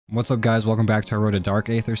What's up guys, welcome back to our Road to Dark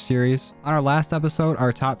Aether series. On our last episode,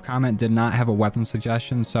 our top comment did not have a weapon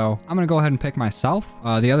suggestion, so I'm gonna go ahead and pick myself.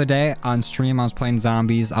 The other day on stream, I was playing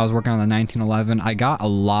zombies. I was working on the 1911. I got a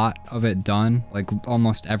lot of it done, like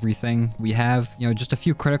almost everything. We have, just a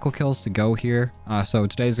few critical kills to go here. So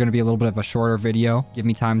today's gonna be a little bit of a shorter video. Give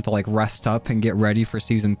me time to like rest up and get ready for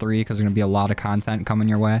season 3 because there's gonna be a lot of content coming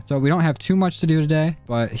your way. So we don't have too much to do today,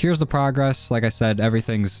 but here's the progress. Like I said,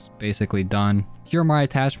 everything's basically done. Here are my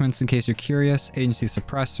attachments in case you're curious. Agency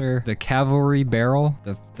suppressor, the cavalry barrel,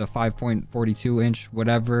 the 5.42 inch,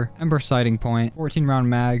 whatever, ember sighting point, 14 round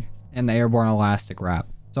mag, and the airborne elastic wrap.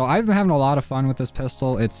 So I've been having a lot of fun with this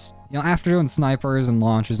pistol. It's, after doing snipers and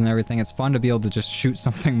launches and everything, it's fun to be able to just shoot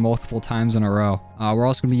something multiple times in a row. We're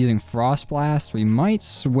also going to be using Frost Blast. We might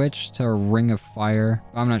switch to Ring of Fire.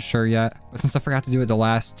 I'm not sure yet. But since I forgot to do it the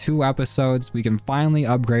last 2 episodes, we can finally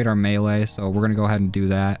upgrade our melee. So we're going to go ahead and do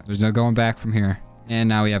that. There's no going back from here. And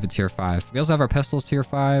now we have a tier 5. We also have our pistols tier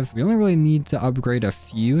 5. We only really need to upgrade a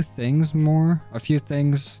few things more.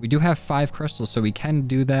 We do have 5 crystals, so we can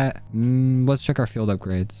do that. Let's check our field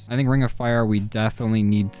upgrades. I think Ring of Fire, we definitely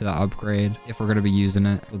need to upgrade if we're going to be using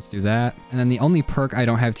it. Let's do that. And then the only perk I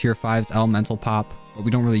don't have tier 5 is Elemental Pop, but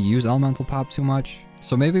we don't really use Elemental Pop too much.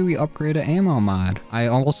 So maybe we upgrade an ammo mod. I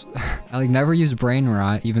never use Brain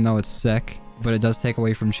Rot, even though it's sick. But it does take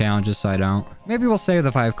away from challenges, so I don't. Maybe we'll save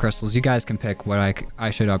the 5 crystals. You guys can pick what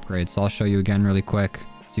I should upgrade. So I'll show you again really quick.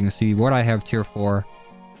 So you can see what I have tier 4.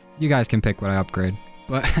 You guys can pick what I upgrade.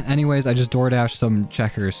 But anyways, I just DoorDashed some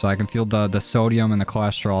checkers so I can feel the sodium and the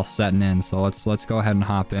cholesterol setting in. So let's go ahead and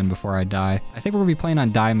hop in before I die. I think we're gonna be playing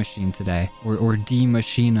on Die Maschine today. Or Die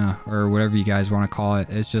Maschine, or whatever you guys want to call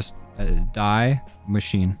it. It's just Die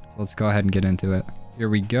Maschine. So let's go ahead and get into it. Here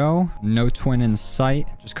we go. No twin in sight.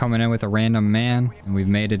 Just coming in with a random man, and we've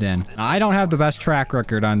made it in. Now, I don't have the best track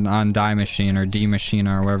record on Die Maschine or D Machine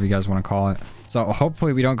or whatever you guys want to call it. So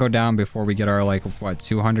hopefully we don't go down before we get our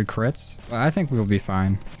 200 crits. But I think we'll be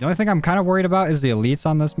fine. The only thing I'm kind of worried about is the elites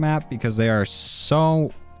on this map because they are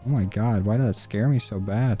so... Oh my god, why did that scare me so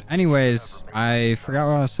bad? Anyways, I forgot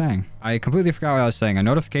what I was saying. I completely forgot what I was saying. A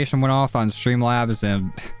notification went off on Streamlabs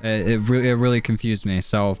and it really confused me.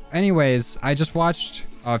 So anyways, I just watched...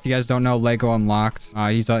 if you guys don't know, Lego Unlocked.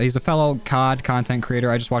 He's a fellow COD content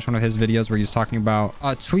creator. I just watched one of his videos where he's talking about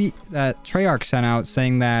a tweet that Treyarch sent out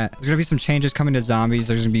saying that there's gonna be some changes coming to zombies.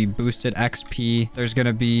 There's gonna be boosted XP. There's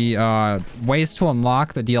gonna be ways to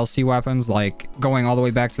unlock the DLC weapons, like going all the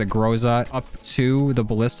way back to the Groza up to the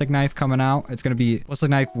ballistic knife coming out. It's gonna be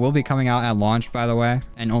ballistic knife will be coming out at launch, by the way,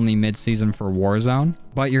 and only mid-season for Warzone.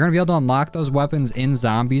 But you're gonna be able to unlock those weapons in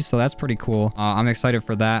zombies, so that's pretty cool. I'm excited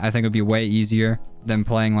for that. I think it'd be way easier than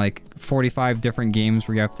playing 45 different games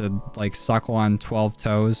where you have to suckle on 12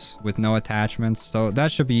 toes with no attachments. So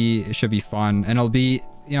that should be fun, and it'll be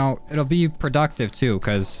it'll be productive too,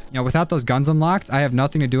 because without those guns unlocked, I have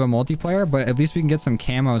nothing to do in multiplayer, but at least we can get some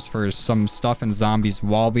camos for some stuff in zombies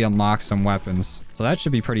while we unlock some weapons. So that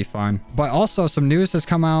should be pretty fun. But also some news has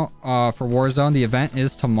come out for Warzone. The event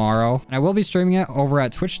is tomorrow, and I will be streaming it over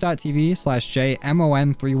at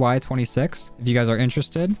twitch.tv/JMON3Y26 if you guys are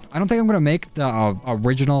interested. I don't think I'm gonna make the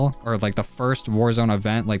original or the first Warzone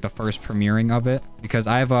event, the first premiering of it, because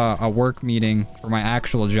I have a work meeting for my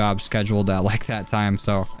actual job scheduled at that time.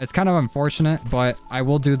 So it's kind of unfortunate, but I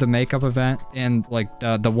will do the makeup event and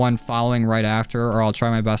the one following right after, or I'll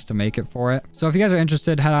try my best to make it for it. So if you guys are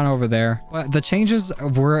interested, head on over there. But the changes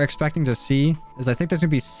we're expecting to see is I think there's gonna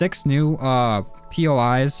be 6 new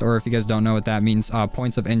POIs, or if you guys don't know what that means,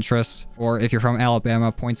 points of interest, or if you're from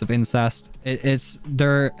Alabama, points of incest.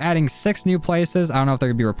 They're adding 6 new places. I don't know if they're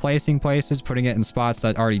gonna be replacing places, putting it in spots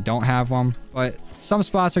that already don't have them, but some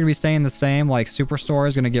spots are gonna be staying the same. Superstore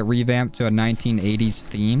is gonna get revamped to a 1980s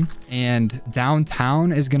theme, and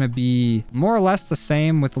downtown is gonna be more or less the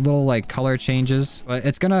same with the little color changes, but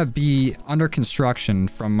it's gonna be under construction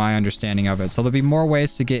from my understanding of it. So there'll be more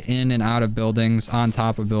ways to get in and out of buildings, on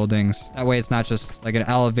top of buildings. That way it's not just an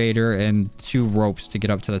elevator and 2 ropes to get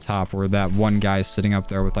up to the top where that one guy's sitting up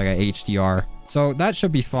there with a HDR. So that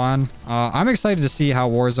should be fun. I'm excited to see how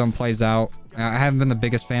Warzone plays out. I haven't been the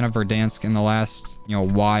biggest fan of Verdansk in the last,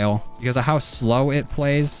 while, because of how slow it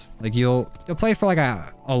plays. You'll play for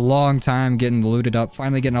a long time getting looted up,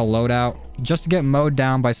 finally getting a loadout, just to get mowed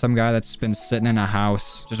down by some guy that's been sitting in a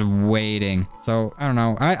house just waiting. So I don't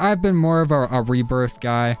know. I've been more of a Rebirth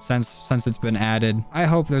guy since it's been added. I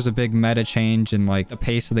hope there's a big meta change and the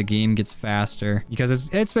pace of the game gets faster, because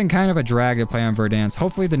it's been kind of a drag to play on Verdansk.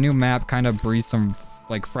 Hopefully the new map kind of breathes some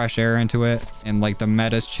fresh air into it, and the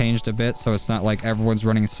meta's changed a bit, so it's not everyone's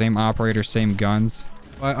running the same operator, same guns.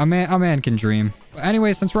 But a man can dream. But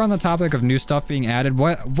anyway, since we're on the topic of new stuff being added,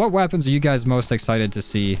 what weapons are you guys most excited to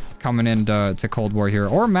see coming into Cold War here?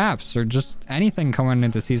 Or maps, or just anything coming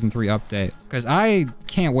into Season 3 update? Because I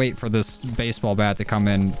can't wait for this baseball bat to come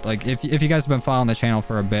in. Like, if you guys have been following the channel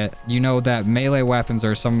for a bit, you know that melee weapons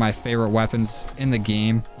are some of my favorite weapons in the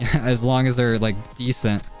game, as long as they're, like,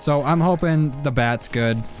 decent. So I'm hoping the bat's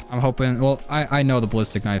good. I'm hoping, well, I know the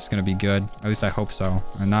ballistic knife's gonna be good. At least I hope so.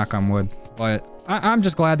 And knock on wood. But I'm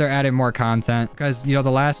just glad they're adding more content, because, you know,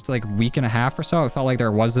 the last like week and a half or so, it felt like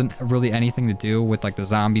there wasn't really anything to do with like the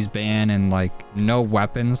zombies ban and like no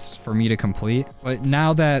weapons for me to complete. But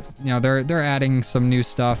now that, you know, they're adding some new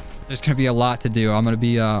stuff, there's gonna be a lot to do. I'm gonna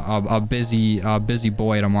be a busy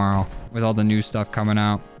boy tomorrow with all the new stuff coming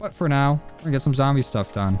out. But for now, we're gonna get some zombie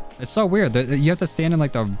stuff done. It's so weird that you have to stand in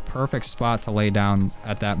like the perfect spot to lay down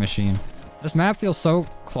at that machine. This map feels so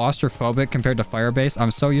claustrophobic compared to Firebase.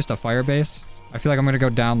 I'm so used to Firebase. I feel like I'm going to go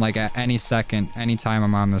down like at any second, anytime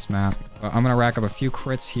I'm on this map. But I'm going to rack up a few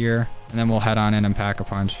crits here, and then we'll head on in and pack a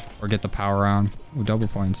punch or get the power on. Ooh, double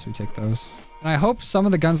points. We take those. And I hope some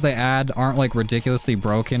of the guns they add aren't like ridiculously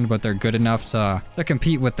broken, but they're good enough to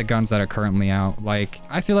compete with the guns that are currently out. Like,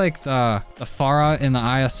 I feel like the Farah in the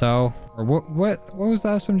ISO, or what was the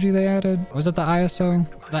SMG they added? Was it the ISO?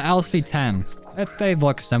 The LC-10. They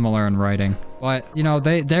look similar in writing, but you know,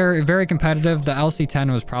 they're very competitive. The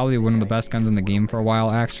LC-10 was probably one of the best guns in the game for a while,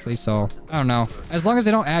 actually. So I don't know, as long as they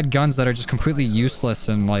don't add guns that are just completely useless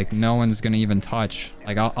and like no one's gonna even touch,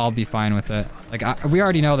 like I'll be fine with it. Like we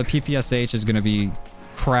already know the PPSH is gonna be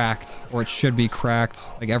cracked, or it should be cracked.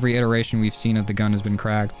 Like every iteration we've seen of the gun has been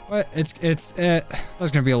cracked, but there's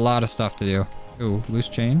gonna be a lot of stuff to do. Ooh, loose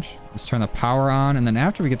change. Let's turn the power on, and then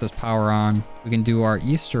after we get this power on, we can do our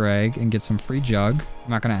Easter egg and get some free jug. I'm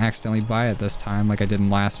not going to accidentally buy it this time like I did in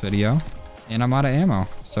last video. And I'm out of ammo,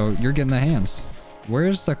 so you're getting the hands.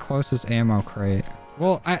 Where's the closest ammo crate?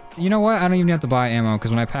 Well, you know what? I don't even have to buy ammo, because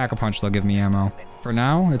when I pack a punch, they'll give me ammo. For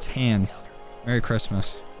now, it's hands. Merry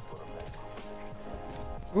Christmas.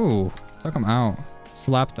 Ooh, took them out.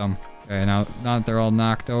 Slept them. Okay, now that they're all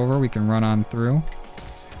knocked over, we can run on through.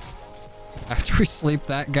 After we sleep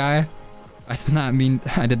that guy, I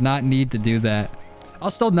did not need to do that.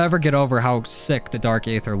 I'll still never get over how sick the Dark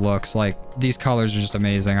Aether looks. Like, these colors are just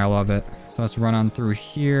amazing. I love it. So let's run on through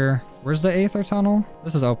here. Where's the Aether tunnel?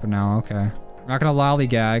 This is open now. Okay. We're not gonna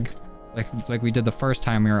lollygag like we did the first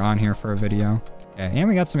time we were on here for a video. Okay, and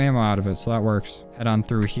we got some ammo out of it, so that works. Head on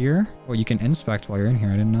through here. Oh, you can inspect while you're in here.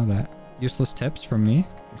 I didn't know that. Useless tips from me.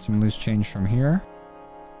 Get some loose change from here.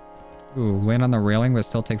 Ooh, land on the railing but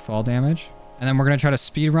still take fall damage. And then we're going to try to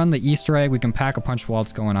speed run the Easter egg. We can pack a punch while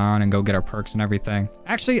it's going on and go get our perks and everything.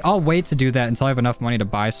 Actually, I'll wait to do that until I have enough money to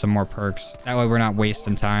buy some more perks. That way we're not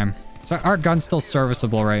wasting time. So our gun's still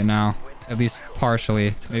serviceable right now. At least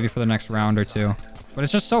partially. Maybe for the next round or two. But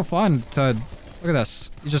it's just so fun to... Look at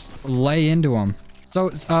this. You just lay into them.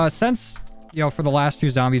 So since... You know, for the last few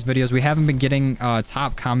zombies videos, we haven't been getting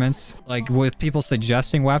top comments like with people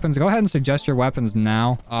suggesting weapons. Go ahead and suggest your weapons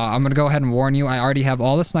now. I'm gonna go ahead and warn you, I already have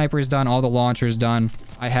all the snipers done, all the launchers done.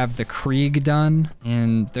 I have the Krieg done,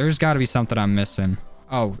 and there's got to be something I'm missing.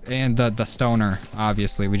 Oh, and the stoner,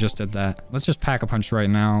 obviously. We just did that. Let's just pack a punch right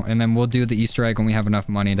now, and then we'll do the Easter egg when we have enough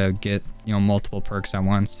money to get, you know, multiple perks at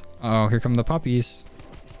once. Uh oh, here come the puppies.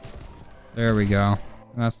 There we go.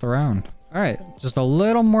 And that's the round. All right, just a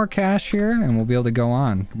little more cash here, and we'll be able to go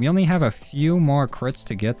on. We only have a few more crits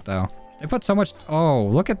to get, though. They put so much... Oh,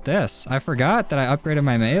 look at this. I forgot that I upgraded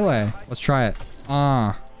my melee. Let's try it.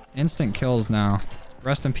 Instant kills now.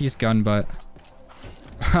 Rest in peace, gun butt.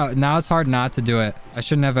 Now it's hard not to do it. I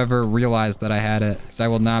shouldn't have ever realized that I had it, because I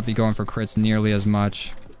will not be going for crits nearly as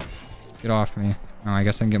much. Get off me. Oh, I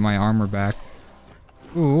guess I can get my armor back.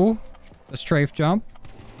 Ooh, a strafe jump.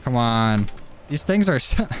 Come on. These things are...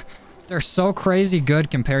 They're so crazy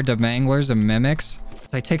good compared to manglers and mimics.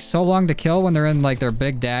 They take so long to kill when they're in like their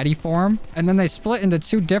big daddy form. And then they split into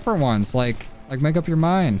two different ones. Like make up your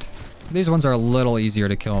mind. These ones are a little easier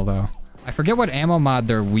to kill though. I forget what ammo mod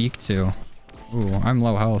they're weak to. Ooh, I'm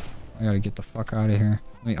low health. I gotta get the fuck out of here.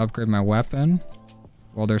 Let me upgrade my weapon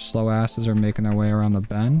while their slow asses are making their way around the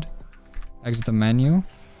bend. Exit the menu.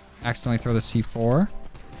 Accidentally throw the C4.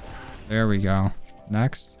 There we go.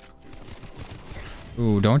 Next.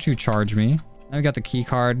 Ooh, don't you charge me. Now we got the key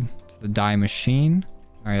card to the Die Maschine.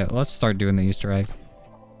 All right, let's start doing the Easter egg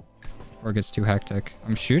before it gets too hectic.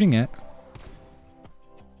 I'm shooting it.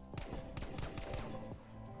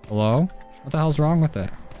 Hello? What the hell's wrong with it?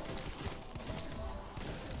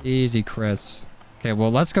 Easy crits. Okay,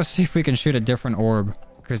 well, let's go see if we can shoot a different orb.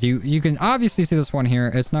 Because you can obviously see this one here.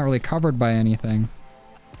 It's not really covered by anything.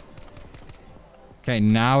 Okay,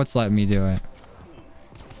 now it's letting me do it.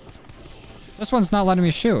 This one's not letting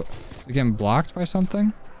me shoot. Is it getting blocked by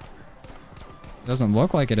something? Doesn't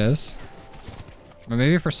look like it is. But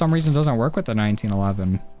maybe for some reason it doesn't work with the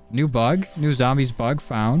 1911. New bug. New zombies bug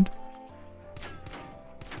found.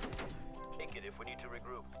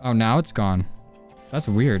 Oh, now it's gone. That's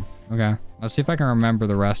weird. Okay. Let's see if I can remember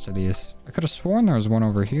the rest of these. I could have sworn there was one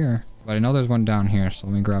over here. But I know there's one down here. So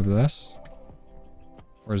let me grab this.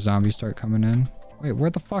 Before zombies start coming in. Wait, where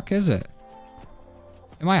the fuck is it?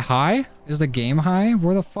 Am I high? Is the game high?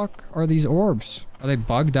 Where the fuck are these orbs? Are they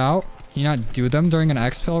bugged out? Can you not do them during an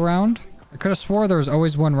exfil round? I could have swore there was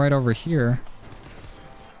always one right over here.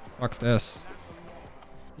 Fuck this.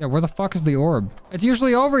 Yeah, where the fuck is the orb? It's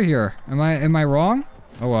usually over here. Am I wrong?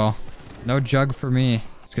 Oh well. No jug for me.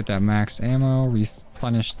 Let's get that max ammo.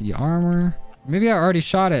 Replenish the armor. Maybe I already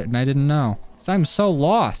shot it and I didn't know. 'Cause I'm so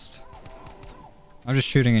lost. I'm just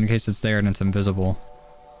shooting in case it's there and it's invisible.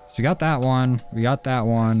 So we got that one. We got that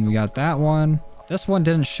one. We got that one. This one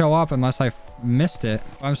didn't show up unless I missed it.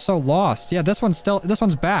 I'm so lost. Yeah, this one's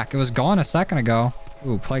back. It was gone a second ago.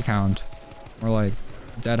 Ooh, plague hound. Or like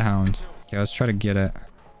dead hound. Okay, let's try to get it.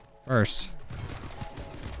 First.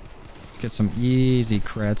 Let's get some easy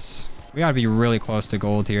crits. We gotta be really close to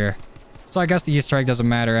gold here. So I guess the Easter egg doesn't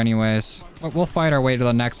matter anyways. But we'll fight our way to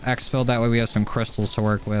the next exfil. That way we have some crystals to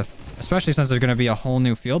work with. Especially since there's gonna be a whole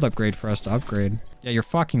new field upgrade for us to upgrade. Yeah, you're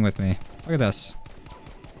fucking with me. Look at this.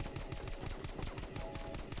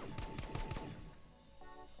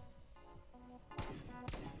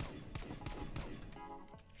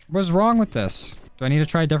 What's wrong with this? Do I need to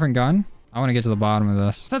try a different gun? I want to get to the bottom of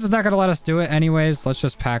this. Since it's not going to let us do it anyways, let's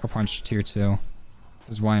just pack a punch tier 2.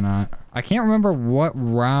 Because why not? I can't remember what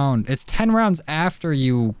round. It's 10 rounds after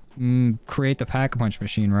you create the pack-a-punch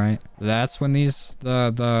machine, right? That's when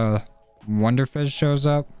the Wonder Fizz shows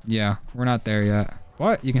up. Yeah, we're not there yet.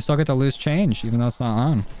 But you can still get the loose change, even though it's not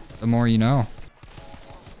on. The more you know.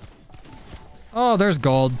 Oh, there's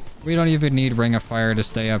gold. We don't even need Ring of Fire to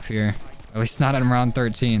stay up here. At least not in round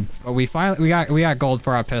 13. But we got gold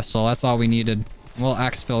for our pistol. That's all we needed. We'll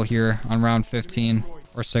exfil here on round 15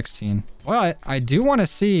 or 16. But I do want to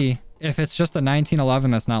see if it's just the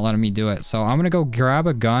 1911 that's not letting me do it. So I'm going to go grab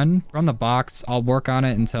a gun from the box. I'll work on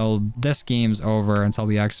it until this game's over, until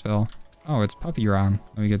we exfil. Oh, it's Puppy Rom.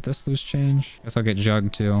 Let me get this loose change. Guess I'll get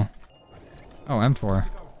Jug too. Oh, M4.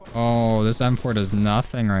 Oh, this M4 does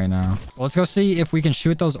nothing right now. Well, let's go see if we can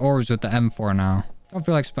shoot those orbs with the M4 now. Don't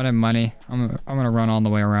feel like spending money. I'm gonna run all the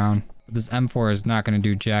way around. But this M4 is not gonna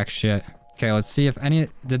do jack shit. Okay, let's see if any...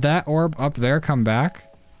 Did that orb up there come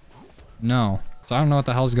back? No. So I don't know what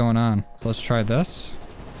the hell's going on. So let's try this.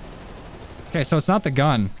 Okay, so it's not the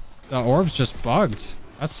gun. The orb's just bugged.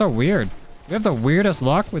 That's so weird. We have the weirdest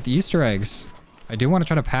luck with Easter eggs. I do want to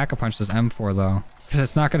try to pack-a-punch this M4 though. Because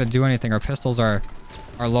it's not gonna do anything. Our pistols are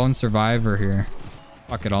our lone survivor here.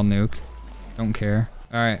 Fuck it, I'll nuke. Don't care.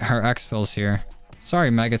 Alright, our exfil's here.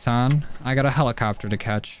 Sorry, Megaton. I got a helicopter to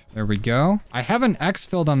catch. There we go. I haven't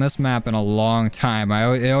exfilled on this map in a long time.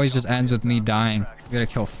 It always just ends with me dying. We gotta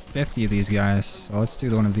kill 50 of these guys. So let's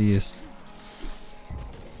do one of these.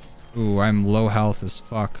 Ooh, I'm low health as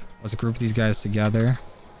fuck. Let's group these guys together.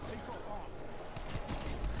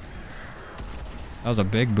 That was a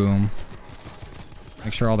big boom.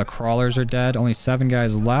 Make sure all the crawlers are dead. Only 7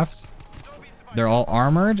 guys left. They're all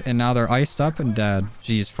armored, and now they're iced up and dead.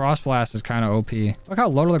 Jeez, Frost Blast is kind of OP. Look how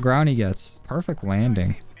low to the ground he gets. Perfect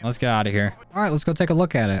landing. Let's get out of here. All right, let's go take a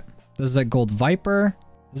look at it. This is a Gold Viper.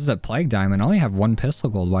 This is a Plague Diamond. I only have 1 pistol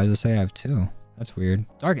gold. Why does it say I have 2? That's weird.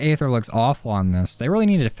 Dark Aether looks awful on this. They really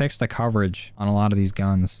needed to fix the coverage on a lot of these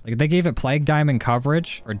guns. Like, if they gave it Plague Diamond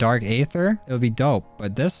coverage for Dark Aether, it would be dope.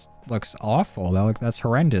 But this looks awful. That's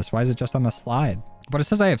horrendous. Why is it just on the slide? But it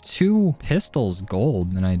says I have 2 pistols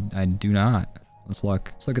gold, and I do not. Let's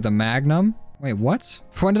look. Let's look at the Magnum. Wait, what?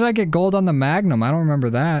 When did I get gold on the Magnum? I don't remember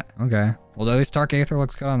that. Okay. Well, at least Dark Aether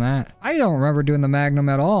looks good on that. I don't remember doing the Magnum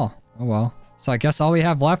at all. Oh, well. So I guess all we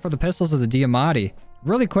have left for the pistols is the Die Maschine.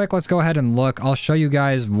 Really quick, let's go ahead and look. I'll show you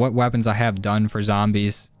guys what weapons I have done for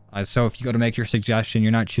zombies. So if you go to make your suggestion,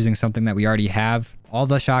 you're not choosing something that we already have. All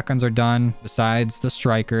the shotguns are done besides the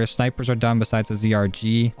striker. Snipers are done besides the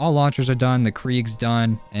ZRG. All launchers are done. The Krieg's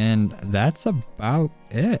done. And that's about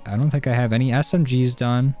it. I don't think I have any SMGs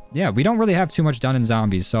done. Yeah, we don't really have too much done in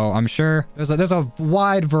zombies. So I'm sure there's a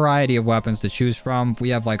wide variety of weapons to choose from. We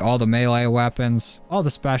have like all the melee weapons, all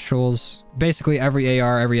the specials, basically every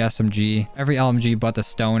AR, every SMG, every LMG but the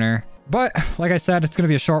stoner. But like I said, it's going to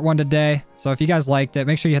be a short one today. So if you guys liked it,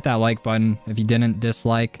 make sure you hit that like button. If you didn't,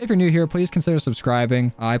 dislike. If you're new here, please consider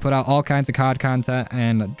subscribing. I put out all kinds of COD content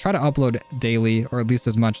and try to upload daily, or at least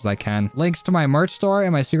as much as I can. Links to my merch store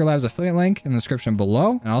and my Secret Labs affiliate link in the description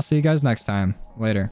below. And I'll see you guys next time. Later.